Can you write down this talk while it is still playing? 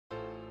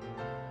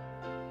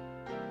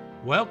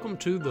Welcome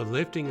to the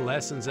Lifting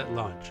Lessons at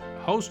Lunch,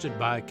 hosted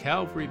by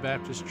Calvary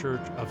Baptist Church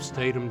of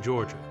Statham,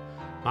 Georgia.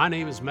 My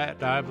name is Matt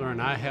Dibler,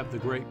 and I have the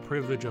great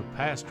privilege of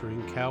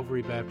pastoring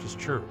Calvary Baptist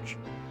Church.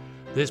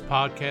 This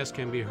podcast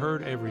can be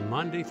heard every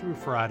Monday through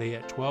Friday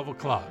at 12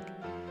 o'clock.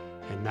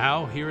 And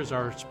now, here is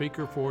our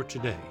speaker for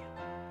today.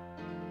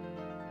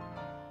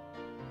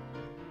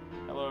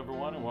 Hello,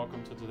 everyone, and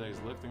welcome to today's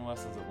Lifting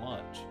Lessons at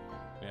Lunch.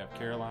 We have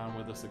Caroline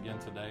with us again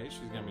today.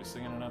 She's going to be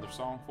singing another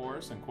song for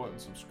us and quoting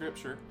some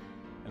scripture.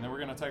 And then we're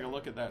going to take a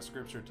look at that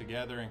scripture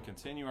together and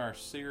continue our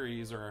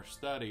series or our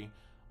study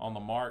on the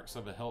marks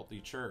of a healthy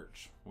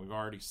church. We've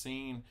already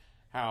seen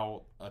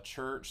how a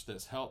church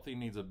that's healthy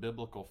needs a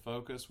biblical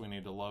focus. We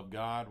need to love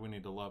God. We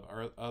need to love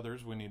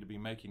others. We need to be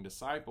making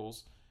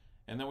disciples.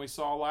 And then we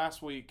saw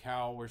last week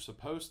how we're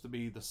supposed to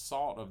be the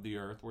salt of the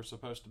earth. We're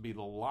supposed to be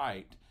the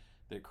light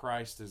that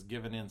Christ has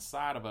given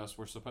inside of us.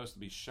 We're supposed to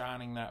be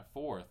shining that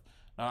forth,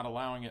 not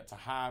allowing it to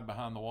hide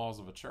behind the walls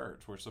of a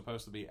church. We're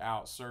supposed to be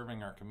out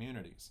serving our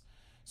communities.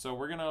 So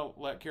we're going to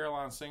let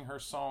Caroline sing her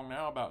song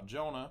now about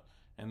Jonah,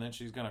 and then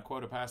she's going to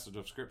quote a passage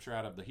of scripture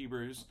out of the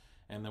Hebrews,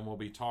 and then we'll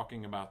be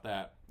talking about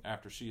that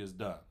after she is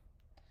done.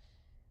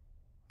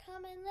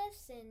 Come and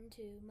listen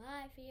to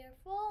my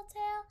fearful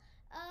tale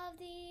of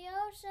the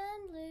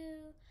ocean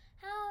blue,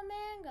 how a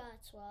man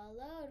got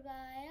swallowed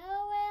by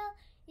a whale.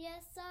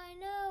 Yes, I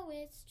know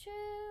it's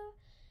true.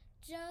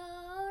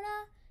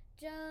 Jonah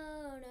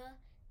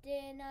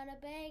did not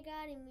obey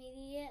God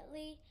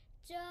immediately.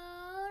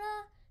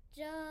 Jonah,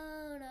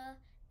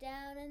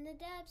 down in the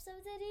depths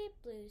of the deep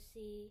blue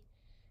sea.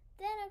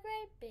 Then a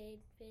great big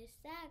fish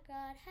that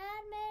God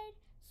had made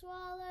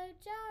swallowed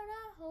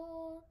Jonah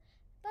whole.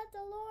 But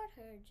the Lord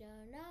heard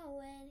Jonah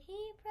when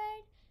he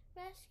prayed,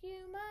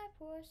 rescue my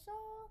poor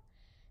soul.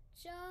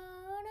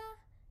 Jonah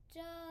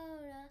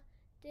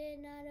did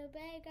not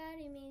obey God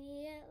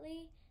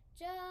immediately.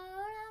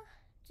 Jonah,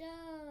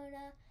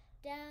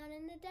 down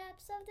in the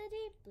depths of the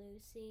deep blue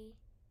sea.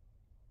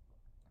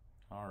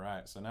 All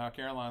right, so now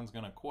Caroline's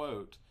going to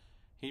quote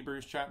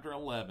Hebrews chapter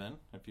 11,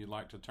 if you'd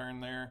like to turn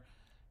there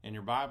in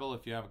your Bible,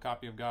 if you have a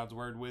copy of God's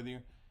Word with you.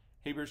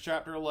 Hebrews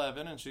chapter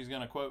 11, and she's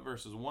going to quote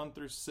verses 1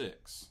 through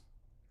 6.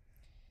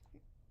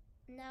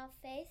 Now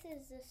faith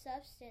is the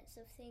substance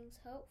of things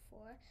hoped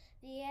for,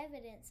 the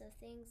evidence of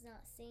things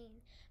not seen.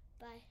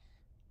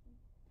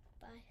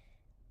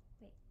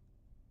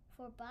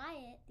 For by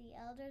it the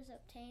elders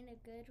obtained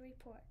a good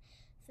report.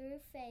 Through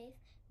faith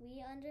we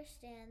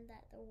understand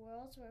that the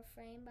worlds were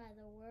framed by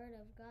the word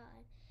of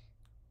God,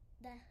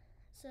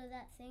 so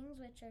that things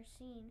which are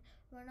seen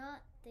were not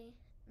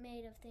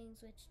made of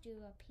things which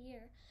do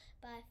appear.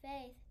 By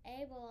faith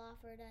Abel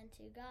offered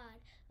unto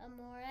God a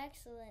more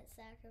excellent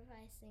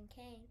sacrifice than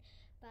Cain,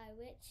 by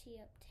which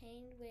he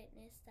obtained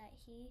witness that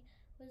he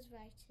was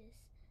righteous,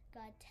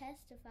 God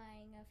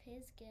testifying of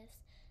his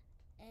gifts,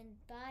 and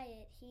by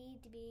it he,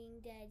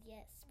 being dead,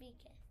 yet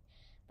speaketh.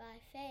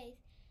 By faith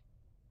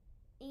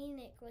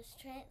Enoch was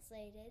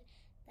translated,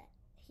 that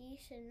he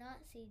should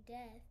not see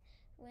death,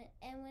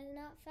 and was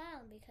not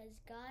found, because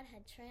God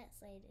had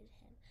translated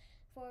him.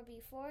 For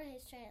before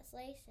his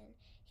translation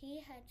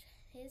he had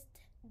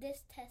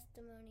this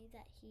testimony,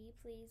 that he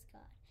pleased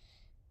God.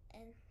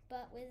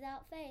 But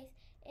without faith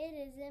it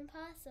is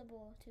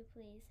impossible to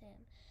please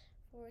him.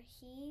 For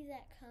he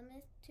that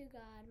cometh to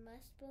God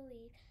must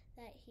believe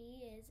that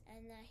he is,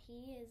 and that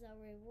he is a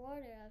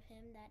rewarder of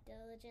him that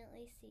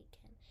diligently seek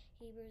him.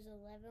 Hebrews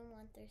 11,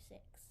 1 through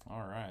 6.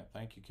 All right,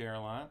 thank you,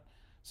 Caroline.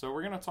 So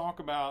we're going to talk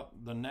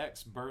about the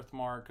next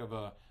birthmark of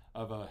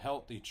a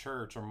healthy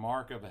church, or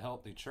mark of a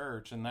healthy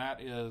church, and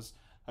that is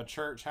a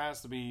church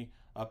has to be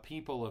a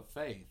people of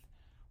faith.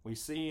 We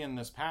see in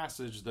this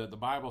passage that the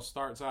Bible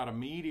starts out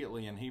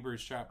immediately in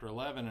Hebrews chapter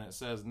 11, and it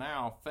says,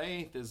 now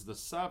faith is the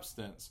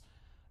substance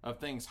of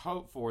things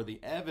hoped for, the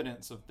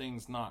evidence of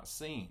things not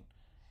seen.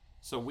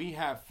 So we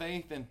have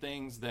faith in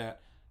things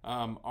that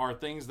are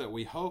things that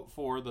we hope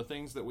for, the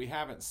things that we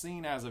haven't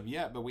seen as of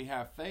yet, but we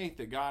have faith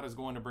that God is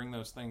going to bring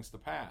those things to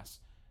pass.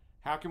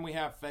 How can we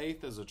have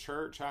faith as a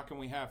church? How can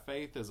we have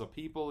faith as a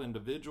people,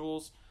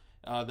 individuals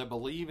that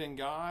believe in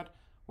God?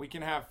 We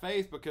can have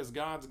faith because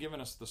God's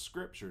given us the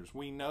scriptures.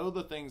 We know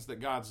the things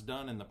that God's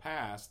done in the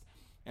past,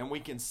 and we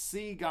can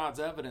see God's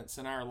evidence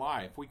in our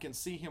life. We can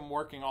see him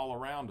working all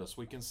around us.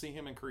 We can see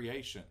him in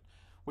creation.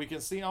 We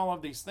can see all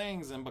of these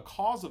things, and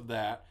because of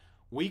that,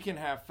 we can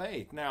have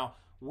faith. Now,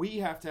 we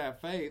have to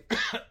have faith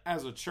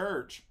as a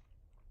church,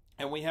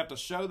 and we have to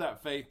show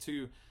that faith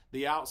to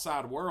the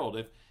outside world.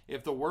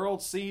 If the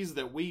world sees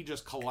that we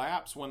just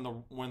collapse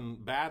when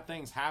bad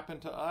things happen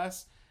to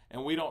us,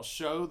 and we don't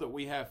show that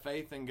we have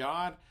faith in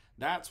God,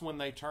 that's when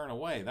they turn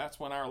away. That's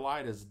when our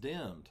light is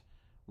dimmed.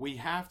 We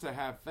have to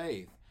have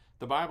faith.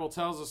 The Bible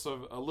tells us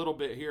a little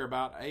bit here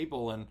about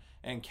Abel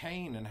and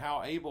Cain, and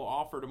how Abel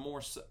offered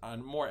a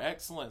more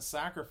excellent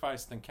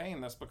sacrifice than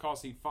Cain. That's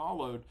because he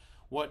followed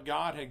what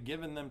God had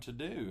given them to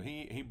do.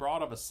 He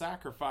brought up a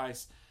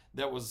sacrifice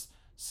that was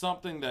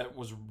something that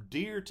was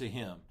dear to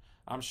him.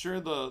 I'm sure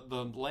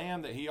the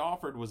land that he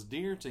offered was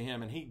dear to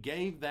him, and he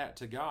gave that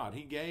to God.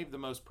 He gave the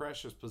most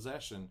precious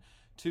possession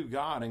to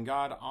God, and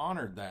God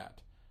honored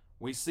that.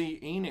 We see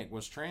Enoch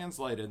was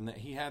translated, and that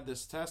he had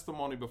this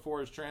testimony before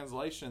his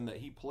translation that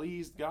he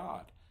pleased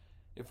God.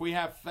 If we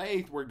have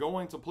faith, we're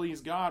going to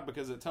please God,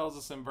 because it tells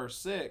us in verse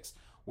 6,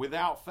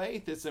 without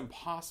faith it's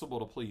impossible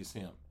to please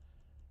him.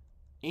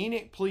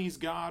 Enoch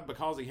pleased God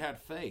because he had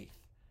faith.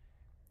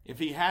 If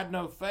he had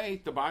no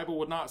faith, the Bible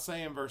would not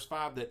say in verse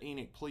 5 that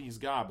Enoch pleased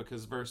God,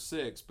 because verse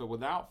 6, but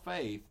without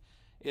faith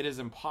it is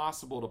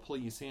impossible to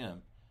please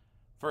him.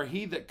 For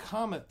he that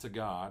cometh to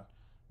God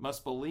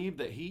must believe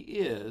that he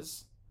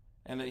is,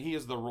 and that he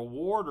is the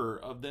rewarder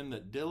of them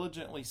that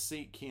diligently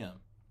seek him.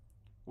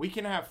 We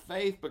can have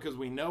faith because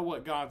we know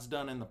what God's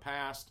done in the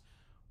past.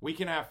 We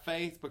can have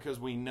faith because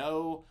we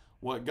know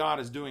what God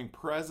is doing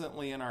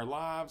presently in our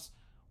lives.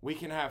 We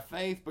can have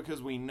faith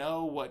because we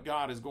know what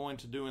God is going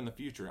to do in the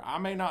future. I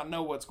may not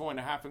know what's going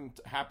to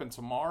happen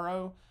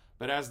tomorrow,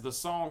 but as the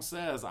song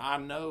says, I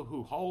know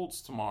who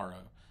holds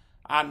tomorrow.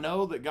 I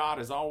know that God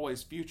is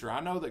always future. I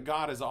know that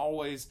God is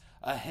always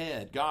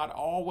ahead. God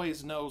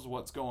always knows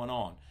what's going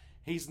on.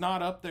 He's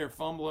not up there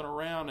fumbling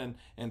around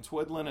and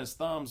twiddling his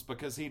thumbs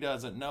because he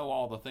doesn't know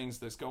all the things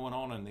that's going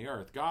on in the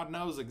earth. God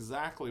knows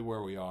exactly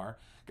where we are.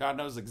 God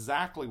knows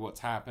exactly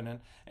what's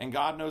happening, and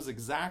God knows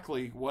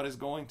exactly what is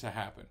going to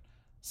happen.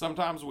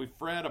 Sometimes we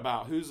fret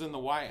about who's in the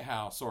White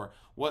House or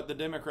what the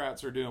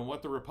Democrats are doing,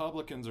 what the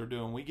Republicans are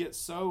doing. We get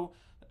so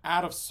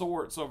out of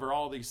sorts over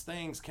all these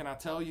things. Can I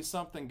tell you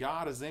something?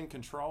 God is in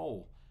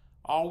control.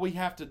 All we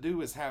have to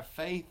do is have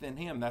faith in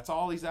him. That's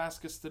all he's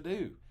asked us to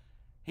do.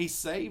 He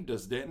saved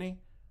us, didn't he?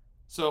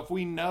 So if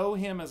we know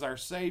him as our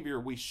Savior,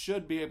 we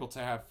should be able to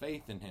have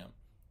faith in him.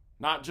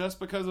 Not just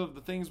because of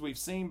the things we've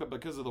seen, but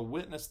because of the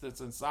witness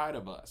that's inside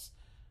of us.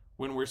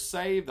 When we're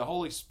saved, the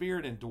Holy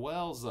Spirit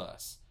indwells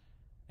us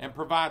and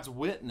provides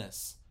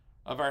witness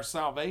of our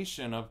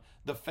salvation, of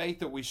the faith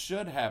that we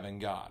should have in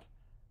God.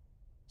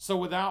 So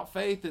without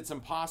faith, it's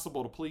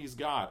impossible to please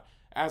God.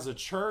 As a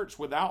church,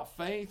 without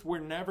faith, we're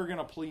never going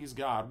to please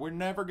God. We're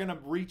never going to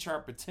reach our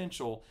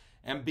potential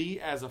and be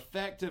as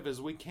effective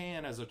as we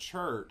can as a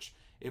church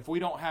if we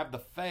don't have the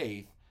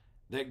faith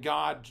that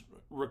God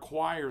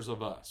requires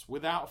of us.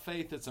 Without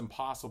faith, it's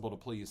impossible to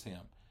please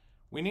him.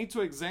 We need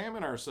to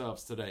examine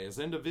ourselves today as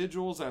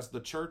individuals, as the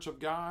church of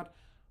God.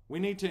 We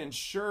need to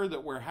ensure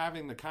that we're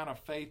having the kind of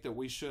faith that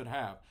we should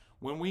have.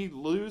 When we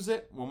lose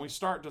it, when we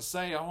start to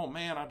say, oh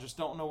man, I just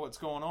don't know what's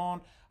going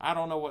on. I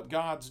don't know what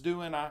God's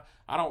doing. I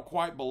don't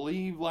quite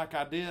believe like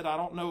I did. I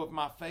don't know if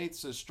my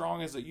faith's as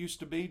strong as it used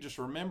to be. Just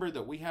remember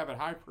that we have a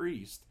high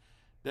priest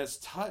that's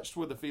touched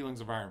with the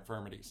feelings of our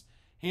infirmities.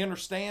 He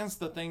understands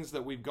the things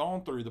that we've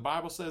gone through. The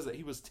Bible says that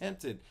he was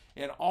tempted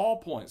in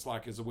all points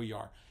like as we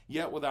are,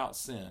 yet without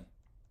sin.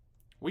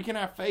 We can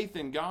have faith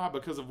in God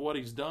because of what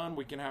he's done.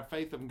 We can have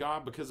faith in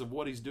God because of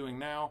what he's doing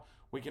now.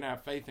 We can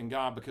have faith in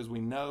God because we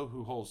know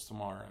who holds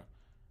tomorrow.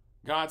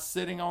 God's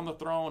sitting on the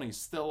throne. He's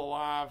still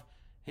alive.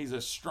 He's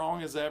as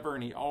strong as ever,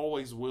 and he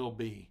always will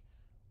be.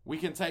 We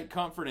can take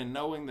comfort in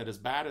knowing that as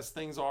bad as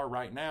things are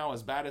right now,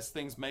 as bad as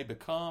things may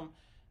become,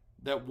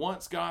 that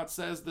once God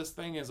says this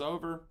thing is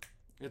over,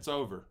 it's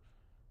over.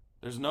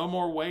 There's no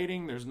more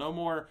waiting. There's no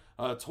more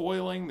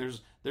toiling.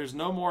 There's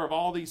no more of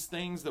all these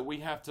things that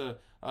we have to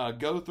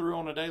go through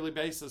on a daily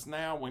basis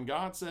now. When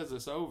God says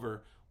it's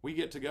over, we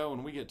get to go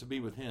and we get to be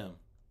with him.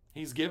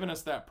 He's given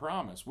us that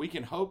promise. We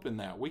can hope in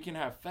that. We can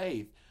have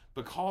faith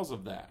because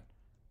of that.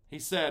 He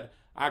said,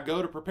 I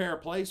go to prepare a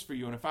place for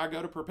you, and if I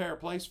go to prepare a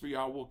place for you,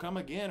 I will come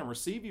again and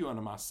receive you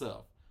unto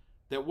myself,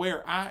 that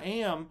where I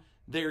am,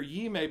 there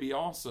ye may be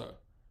also.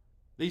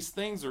 These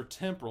things are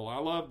temporal. I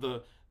love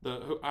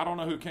I don't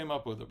know who came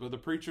up with it, but the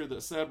preacher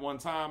that said one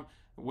time,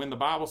 when the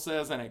Bible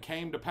says, and it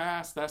came to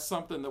pass, that's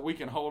something that we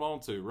can hold on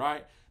to,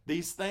 right?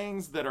 These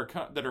things that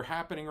are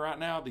happening right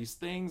now, these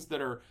things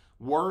that are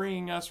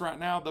worrying us right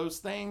now, those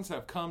things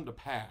have come to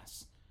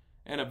pass.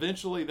 And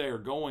eventually they are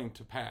going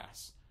to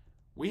pass.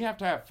 We have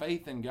to have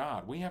faith in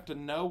God. We have to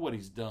know what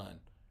he's done.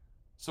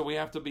 So we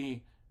have to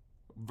be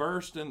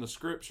versed in the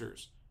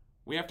scriptures.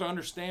 We have to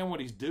understand what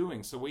he's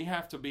doing. So we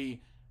have to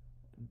be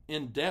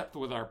in depth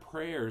with our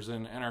prayers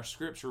and our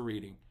scripture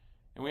reading.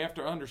 And we have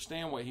to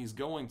understand what he's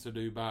going to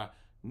do by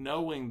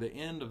knowing the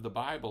end of the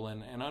Bible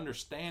and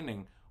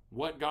understanding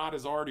what God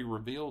has already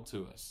revealed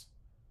to us.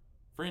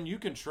 Friend, you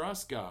can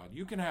trust God.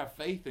 You can have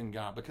faith in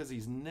God because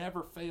he's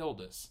never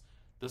failed us.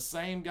 The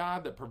same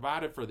God that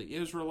provided for the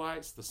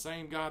Israelites, the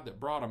same God that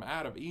brought them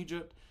out of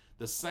Egypt,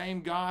 the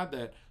same God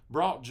that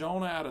brought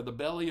Jonah out of the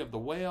belly of the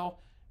whale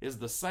is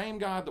the same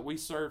God that we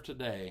serve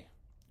today.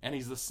 And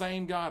he's the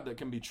same God that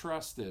can be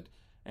trusted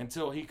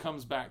until he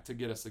comes back to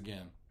get us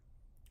again.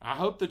 I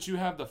hope that you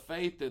have the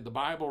faith that the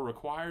Bible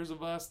requires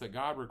of us, that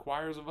God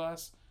requires of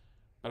us.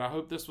 But I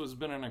hope this has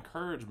been an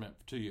encouragement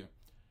to you,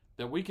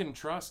 that we can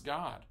trust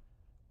God.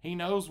 He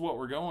knows what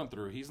we're going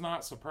through. He's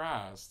not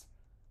surprised.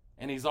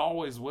 And he's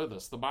always with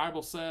us. The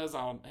Bible says,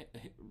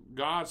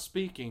 God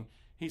speaking,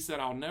 he said,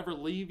 I'll never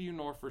leave you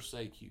nor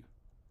forsake you.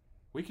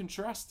 We can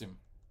trust him.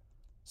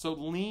 So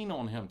lean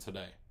on him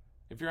today.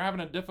 If you're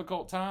having a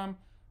difficult time,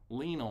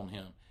 lean on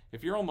him.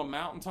 If you're on the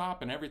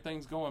mountaintop and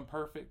everything's going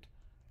perfect,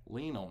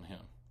 lean on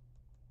him.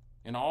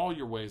 In all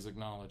your ways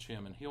acknowledge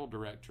him, and he'll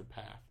direct your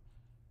path.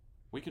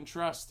 We can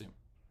trust him.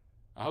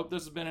 I hope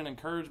this has been an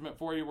encouragement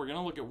for you. We're going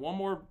to look at one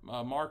more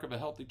mark of a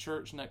healthy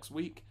church next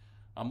week.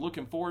 I'm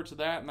looking forward to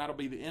that, and that'll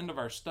be the end of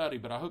our study.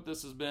 But I hope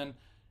this has been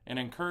an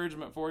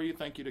encouragement for you.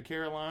 Thank you to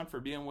Caroline for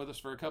being with us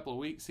for a couple of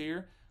weeks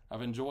here.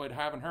 I've enjoyed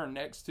having her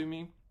next to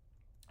me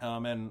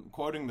and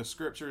quoting the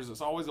scriptures.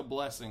 It's always a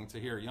blessing to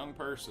hear a young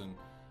person,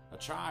 a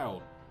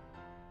child,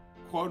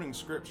 quoting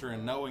scripture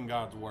and knowing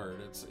God's word.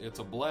 It's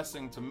a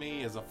blessing to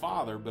me as a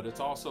father, but it's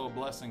also a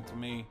blessing to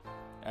me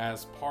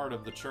as part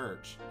of the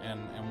church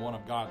and one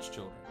of God's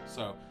children.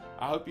 So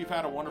I hope you've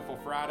had a wonderful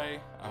Friday.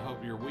 I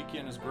hope your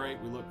weekend is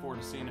great. We look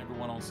forward to seeing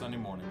everyone on Sunday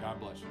morning. God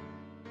bless you.